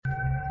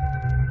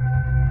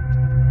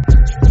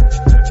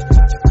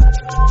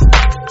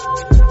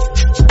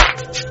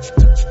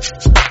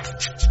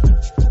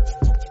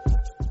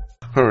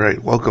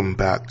Alright, welcome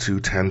back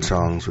to 10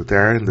 Songs with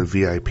Aaron, the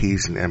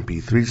VIPs and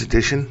MP3s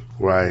edition,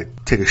 where I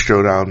take a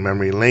stroll down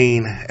memory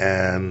lane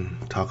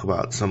and talk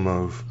about some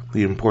of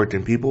the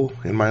important people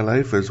in my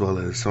life, as well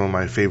as some of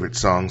my favorite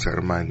songs that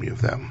remind me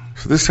of them.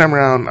 So this time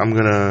around, I'm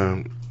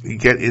gonna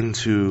get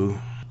into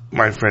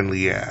my friend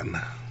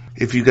Leanne.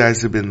 If you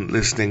guys have been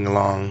listening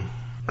along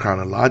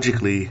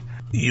chronologically,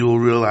 you'll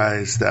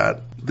realize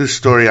that this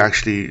story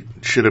actually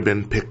should have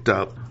been picked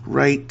up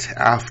right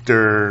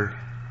after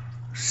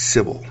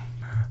Sybil.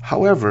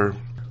 However,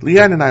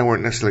 Leanne and I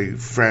weren't necessarily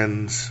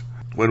friends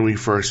when we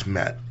first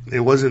met.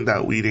 It wasn't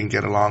that we didn't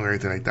get along or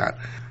anything like that.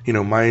 You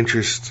know, my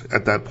interest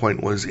at that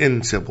point was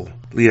in Sybil.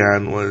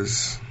 Leanne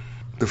was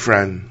the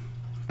friend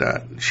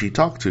that she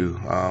talked to.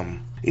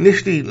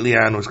 Initially,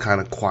 Leanne was kind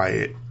of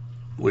quiet,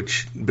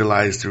 which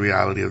belies the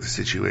reality of the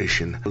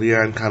situation.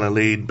 Leanne kind of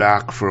laid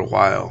back for a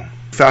while.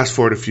 Fast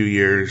forward a few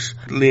years,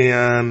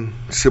 Leanne,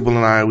 Sybil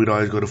and I, we'd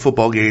always go to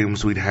football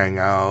games, we'd hang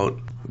out.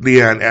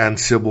 Leanne and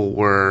Sybil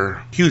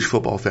were huge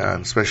football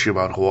fans, especially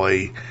about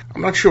Hawaii.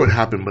 I'm not sure what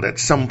happened, but at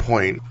some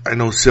point, I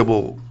know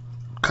Sybil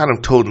kind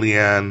of told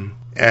Leanne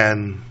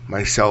and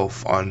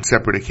myself on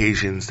separate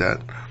occasions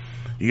that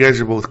you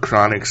guys are both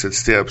chronics that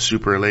stay up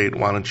super late.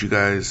 Why don't you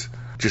guys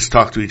just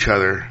talk to each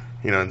other,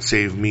 and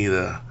save me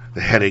the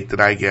headache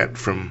that I get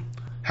from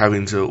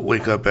having to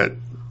wake up at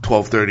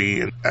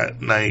 12:30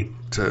 at night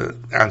to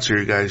answer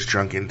your guys'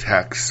 drunken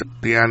texts.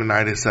 Leanne and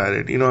I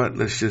decided, you know what,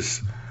 let's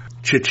just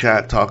chit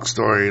chat, talk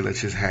story,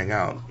 let's just hang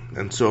out.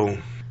 And so,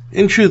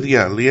 in truth,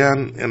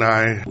 Leanne and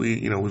I,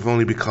 we've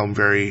only become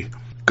very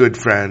good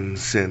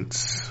friends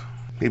since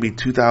maybe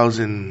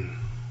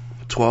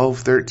 2012,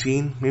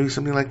 13, maybe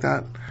something like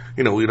that.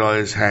 We'd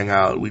always hang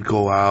out, we'd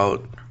go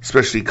out,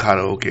 especially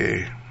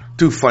karaoke,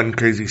 do fun,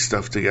 crazy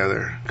stuff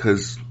together.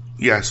 Cause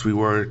yes, we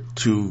were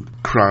two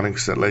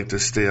chronics that like to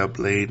stay up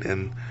late,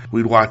 and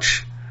we'd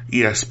watch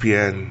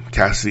ESPN,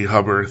 Cassidy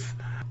Hubbarth,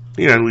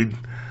 and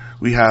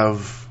we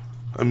have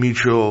a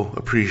mutual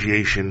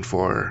appreciation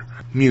for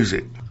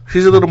music.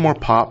 She's a little more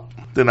pop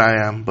than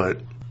I am, but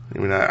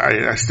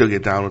I still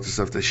get down with the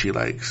stuff that she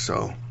likes.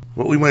 So,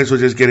 we might as well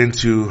just get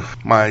into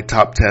my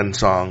top 10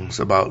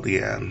 songs about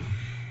Leanne.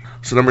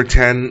 So number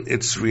 10,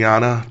 it's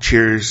Rihanna,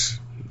 Cheers,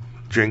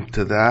 drink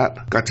to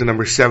that. Got to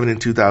number 7 in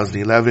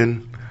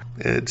 2011.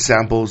 It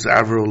samples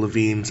Avril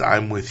Lavigne's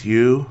I'm With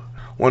You.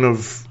 One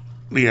of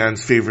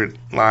Leanne's favorite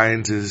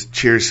lines is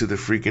Cheers to the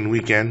freaking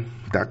weekend.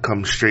 That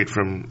comes straight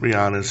from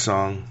Rihanna's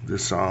song,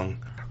 this song.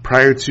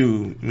 Prior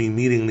to me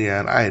meeting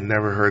Leanne, I had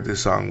never heard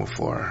this song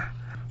before.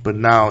 But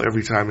now,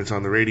 every time it's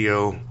on the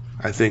radio,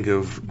 I think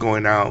of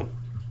going out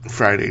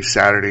Friday,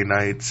 Saturday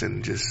nights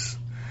and just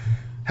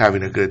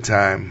having a good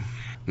time.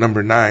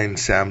 Number 9,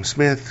 Sam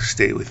Smith,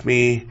 Stay With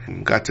Me.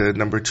 Got to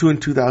number 2 in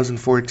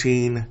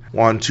 2014.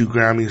 Won 2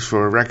 Grammys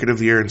for Record of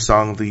the Year and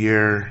Song of the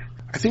Year.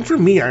 I think for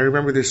me, I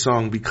remember this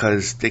song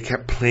because they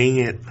kept playing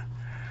it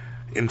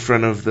in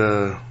front of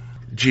the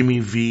Jimmy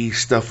V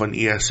stuff on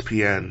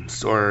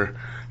ESPN, or,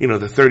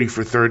 the 30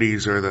 for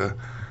 30s or the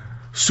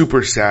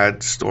super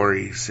sad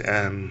stories.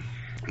 And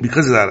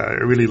because of that, I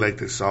really like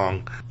this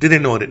song.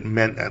 Didn't know what it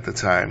meant at the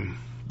time,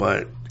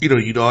 but,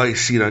 you'd always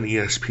see it on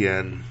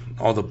ESPN,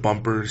 all the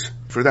bumpers.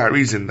 For that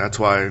reason, that's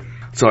why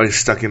it's always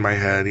stuck in my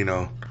head,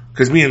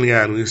 Because me and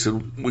Leanne,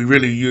 we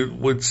really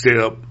would stay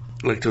up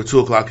like till 2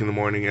 o'clock in the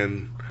morning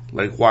and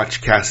like watch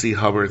Cassidy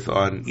Hubbarth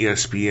on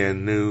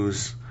ESPN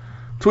News,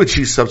 to which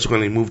she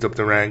subsequently moved up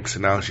the ranks,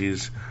 and now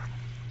she's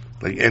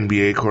like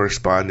NBA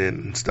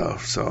correspondent and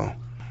stuff. So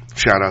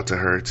shout out to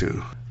her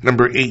too.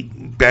 Number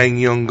 8, Bang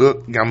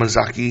Yongguk,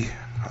 Yamazaki.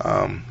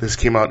 This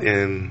came out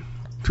in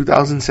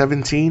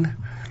 2017.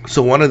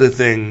 So one of the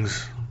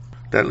things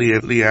that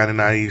Leanne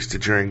and I used to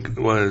drink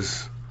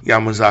was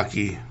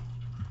Yamazaki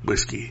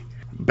whiskey.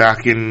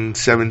 Back in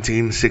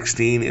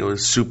 17-16, it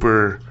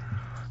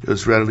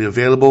was readily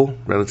available,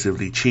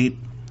 relatively cheap,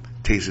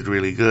 tasted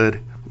really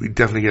good. We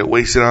definitely get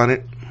wasted on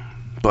it,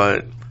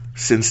 but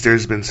since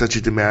there's been such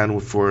a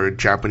demand for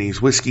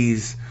Japanese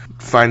whiskeys,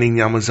 finding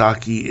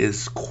Yamazaki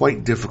is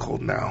quite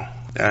difficult now,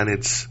 and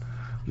it's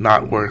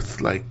not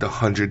worth like the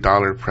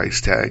 $100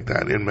 price tag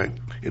that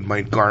it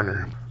might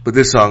garner. But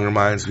this song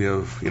reminds me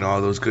of,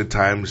 all those good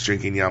times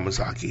drinking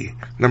Yamazaki.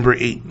 Number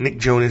 8, Nick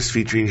Jonas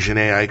featuring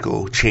Jhené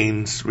Aiko,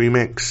 Chains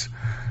remix.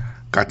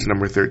 Got to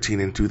number 13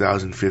 in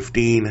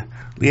 2015.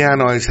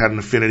 Leanne always had an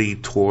affinity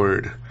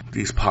toward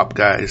these pop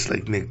guys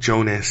like Nick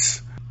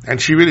Jonas. And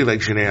she really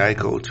liked Jhené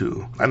Aiko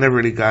too. I never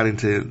really got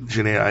into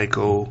Jhené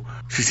Aiko.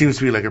 She seems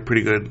to be like a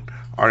pretty good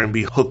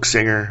R&B hook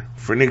singer.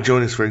 For Nick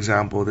Jonas, for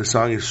example, this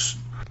song is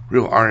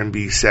real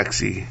R&B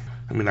sexy.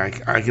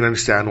 I can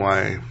understand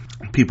why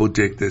people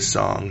dig this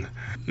song.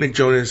 Nick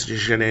Jonas and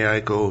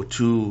Jhené Aiko,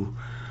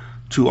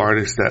 two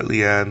artists that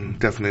Leanne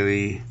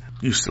definitely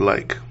used to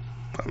like.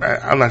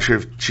 I'm not sure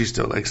if she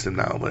still likes them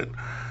now, but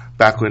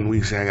back when we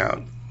used to hang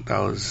out, that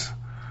was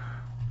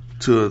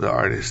 2 of the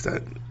artists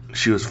that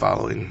she was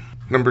following.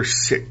 Number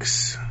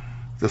 6,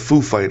 The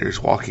Foo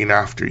Fighters, Walking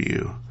After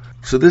You.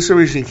 So this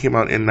originally came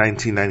out in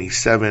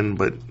 1997,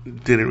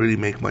 but didn't really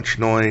make much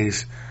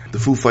noise. The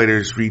Foo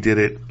Fighters redid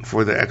it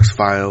for the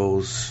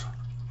X-Files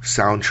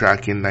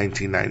soundtrack in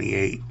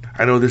 1998.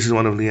 I know this is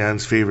one of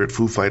Leanne's favorite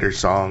Foo Fighters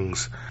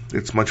songs.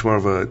 It's much more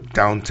of a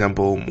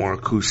down-tempo, more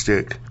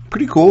acoustic,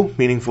 pretty cool,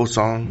 meaningful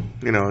song.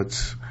 You know,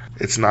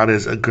 it's not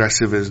as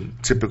aggressive as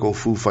typical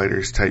Foo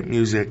Fighters type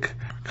music.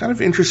 Kind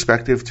of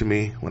introspective to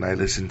me when I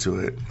listen to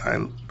it.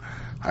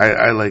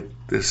 I like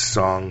this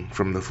song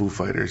from the Foo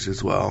Fighters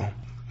as well.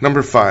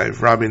 Number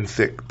 5, Robin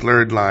Thicke,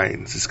 Blurred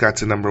Lines. This got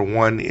to number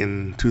 1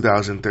 in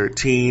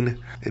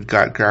 2013. It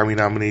got Grammy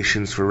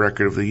nominations for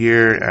Record of the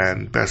Year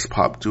and Best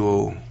Pop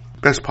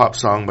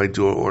Song by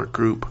Duo or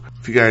Group.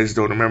 If you guys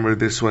don't remember,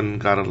 this one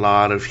got a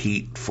lot of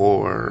heat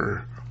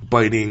for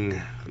biting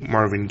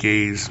Marvin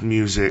Gaye's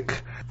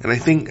music. And I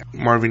think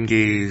Marvin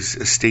Gaye's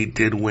estate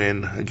did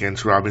win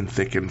against Robin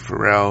Thicke and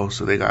Pharrell,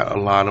 so they got a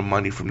lot of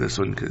money from this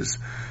one because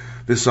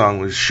this song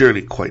was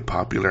surely quite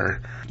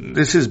popular.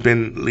 This has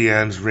been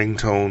Leanne's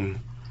ringtone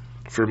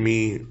for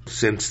me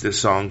since this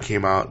song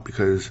came out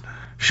because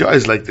she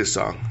always liked this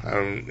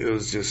song. It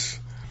was just,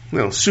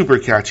 super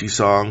catchy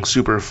song,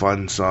 super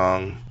fun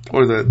song.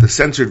 Or the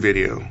censored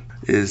video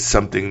is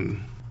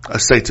something, a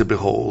sight to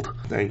behold,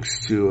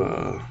 thanks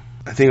to,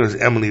 I think it was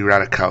Emily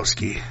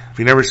Ratajkowski. If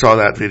you never saw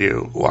that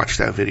video, watch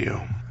that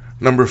video.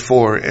 Number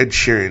 4, Ed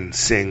Sheeran,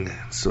 Sing.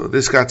 So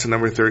this got to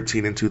number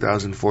 13 in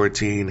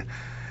 2014.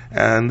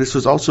 And this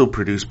was also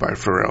produced by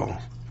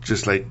Pharrell,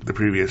 just like the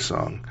previous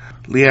song.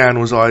 Leanne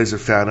was always a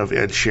fan of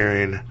Ed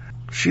Sheeran.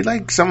 She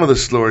liked some of the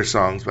slower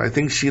songs, but I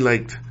think she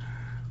liked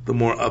the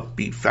more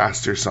upbeat,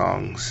 faster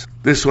songs.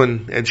 This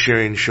one, Ed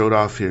Sheeran showed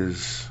off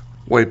his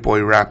white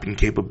boy rapping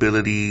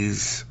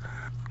capabilities.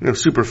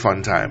 Super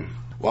fun time.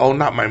 While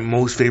not my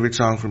most favorite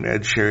song from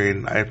Ed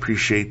Sheeran, I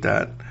appreciate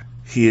that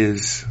he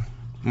is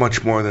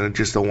much more than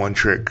just a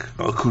one-trick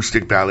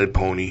acoustic ballad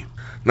pony.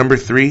 Number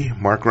 3,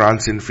 Mark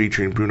Ronson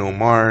featuring Bruno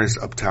Mars,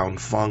 Uptown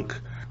Funk.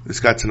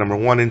 This got to number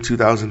 1 in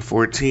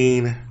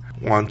 2014,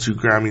 won 2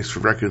 Grammys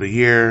for Record of the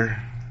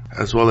Year,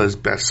 as well as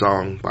Best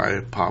Song by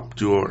Pop,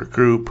 Duo, or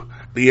Group.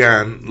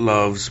 Leanne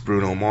loves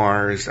Bruno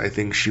Mars. I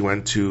think she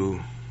went to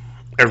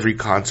every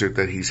concert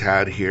that he's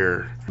had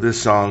here.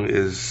 This song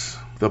is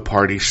the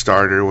party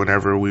starter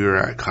whenever we were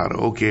at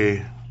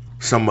karaoke.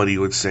 Somebody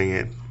would sing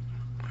it.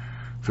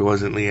 If it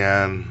wasn't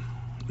Leanne,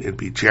 it'd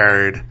be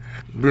Jared.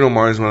 Bruno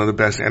Mars is one of the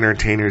best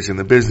entertainers in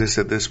the business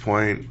at this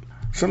point.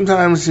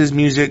 Sometimes his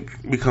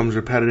music becomes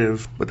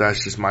repetitive, but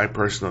that's just my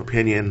personal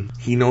opinion.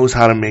 He knows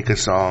how to make a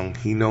song.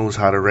 He knows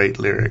how to write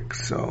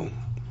lyrics. So,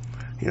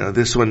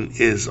 this one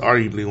is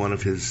arguably one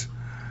of his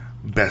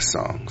best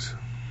songs.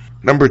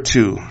 Number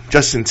 2,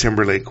 Justin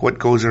Timberlake, What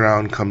Goes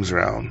Around Comes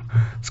Around.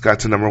 It's got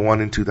to number 1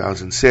 in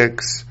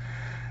 2006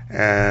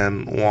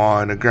 and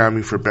won a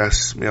Grammy for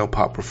Best Male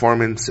Pop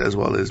Performance as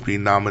well as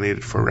being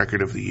nominated for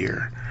Record of the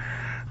Year.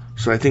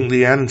 So I think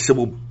Leanne and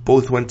Sybil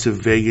both went to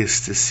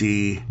Vegas to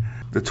see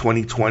the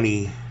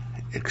 2020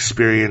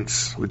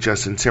 experience with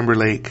Justin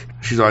Timberlake.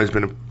 She's always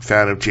been a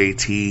fan of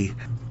JT.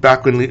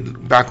 Back when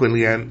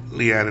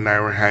Leanne and I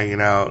were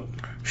hanging out,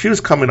 she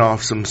was coming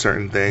off some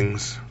certain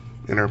things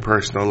in her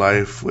personal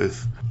life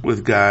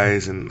with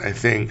guys, and I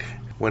think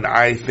when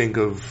I think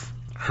of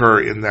her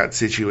in that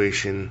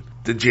situation,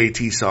 the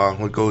JT song,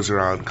 What Goes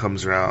Around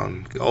Comes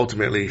Around,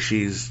 ultimately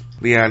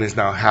Leanne is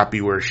now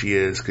happy where she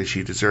is because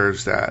she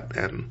deserves that.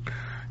 And,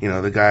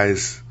 the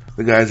guys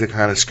that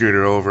kind of screwed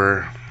her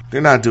over,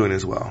 they're not doing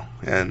as well.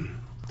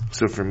 And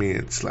so for me,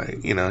 it's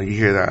like, you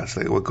hear that, it's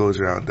like what goes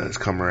around does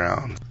come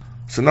around.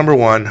 So number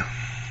 1,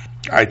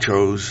 I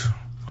chose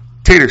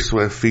Taylor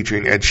Swift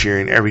featuring Ed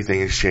Sheeran,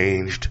 Everything Has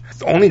Changed.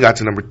 It only got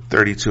to number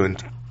 32 in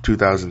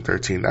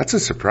 2013. That's a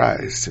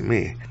surprise to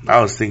me.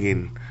 I was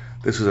thinking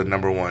this was a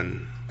number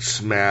 1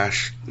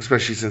 smash,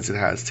 especially since it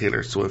has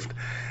Taylor Swift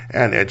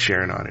and Ed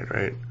Sheeran on it,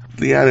 right?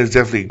 Leanne is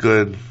definitely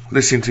good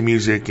listening to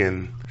music,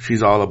 and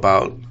she's all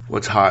about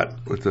what's hot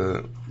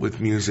with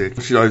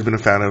music. She's always been a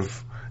fan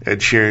of Ed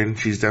Sheeran.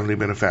 She's definitely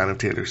been a fan of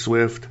Taylor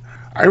Swift.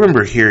 I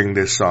remember hearing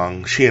this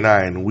song, she and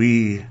I, and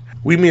we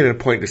made it a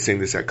point to sing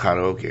this at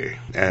karaoke,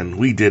 and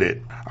we did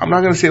it. I'm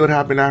not going to say what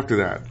happened after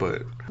that,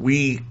 but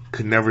we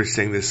could never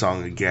sing this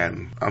song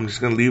again. I'm just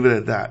going to leave it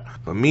at that.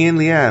 But me and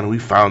Leanne, we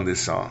found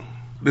this song.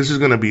 This is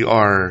going to be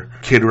our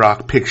Kid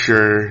Rock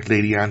picture,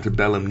 Lady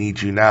Antebellum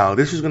Need You Now.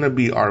 This is going to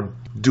be our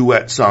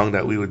duet song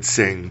that we would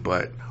sing,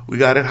 but we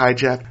got it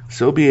hijacked,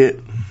 so be it.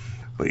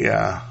 But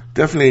yeah,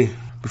 definitely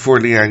before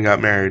Leanne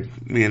got married,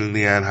 me and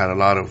Leanne had a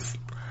lot of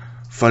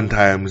fun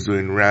times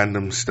doing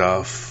random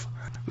stuff.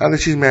 Now that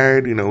she's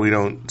married, we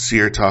don't see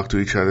or talk to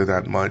each other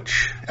as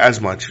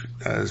much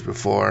as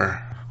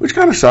before, which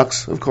kind of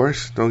sucks, of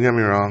course, don't get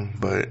me wrong,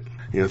 but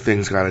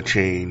things gotta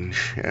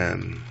change,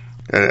 and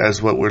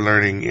as what we're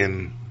learning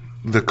in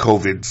the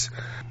COVIDs,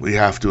 we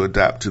have to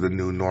adapt to the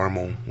new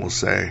normal, we'll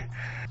say.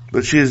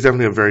 But she is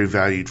definitely a very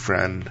valued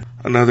friend.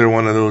 Another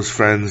one of those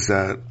friends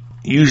that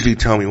usually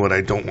tell me what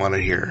I don't want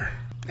to hear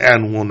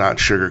and will not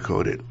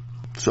sugarcoat it.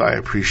 So I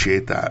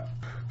appreciate that.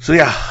 So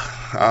yeah,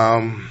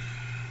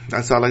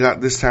 that's all I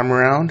got this time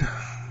around.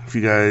 If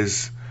you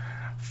guys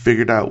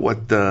figured out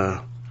what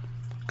the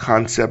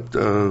concept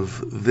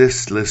of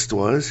this list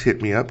was,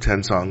 hit me up,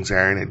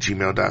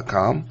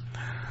 10songsaaron@gmail.com.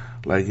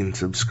 Like and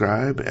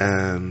subscribe,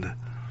 and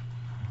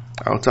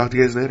I'll talk to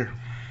you guys later.